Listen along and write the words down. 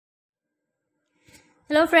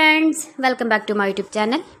Hello friends, welcome back to my YouTube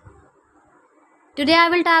channel. Today I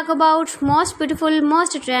will talk about most beautiful,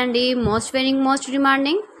 most trendy, most wearing, most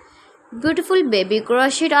demanding, beautiful baby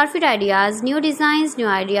crochet outfit ideas, new designs, new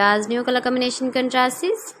ideas, new color combination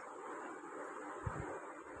contrasts.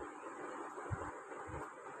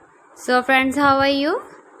 So friends, how are you?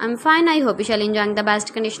 I'm fine. I hope you shall enjoying the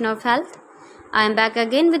best condition of health. I am back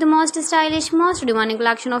again with the most stylish, most demanding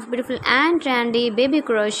collection of beautiful and trendy baby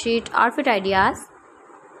crochet outfit ideas.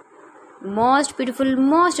 Most beautiful,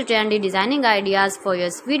 most trendy designing ideas for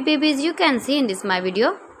your sweet babies you can see in this my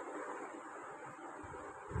video.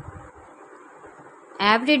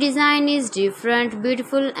 Every design is different,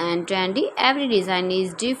 beautiful and trendy. Every design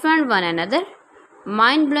is different one another.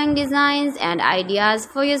 Mind-blowing designs and ideas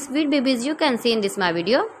for your sweet babies you can see in this my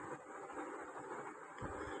video.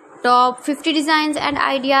 Top 50 designs and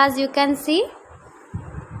ideas you can see.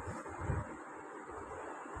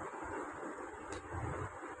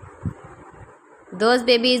 Those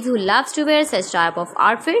babies who loves to wear such type of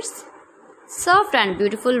outfits. Soft and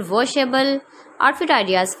beautiful washable outfit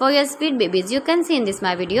ideas for your sweet babies you can see in this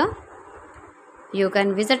my video. You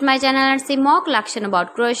can visit my channel and see more collection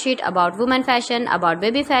about crochet, about women fashion, about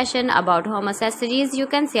baby fashion, about home accessories you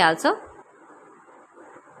can see also.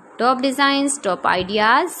 Top designs, top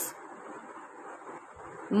ideas.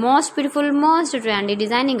 Most beautiful, most trendy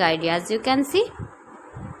designing ideas you can see.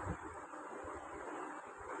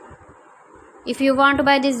 If you want to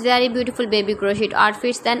buy these very beautiful baby crochet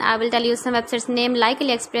outfits, then I will tell you some websites name like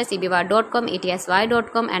AliExpress, eBay.com,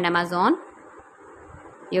 ETSY.com and Amazon.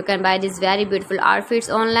 You can buy these very beautiful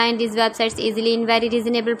outfits online, these websites easily in very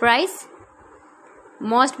reasonable price.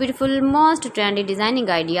 Most beautiful, most trendy designing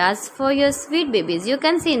ideas for your sweet babies you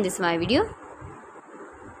can see in this my video.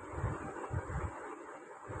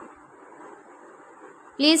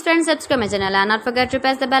 Please friends, subscribe my channel and not forget to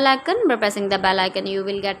press the bell icon. By pressing the bell icon you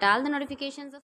will get all the notifications of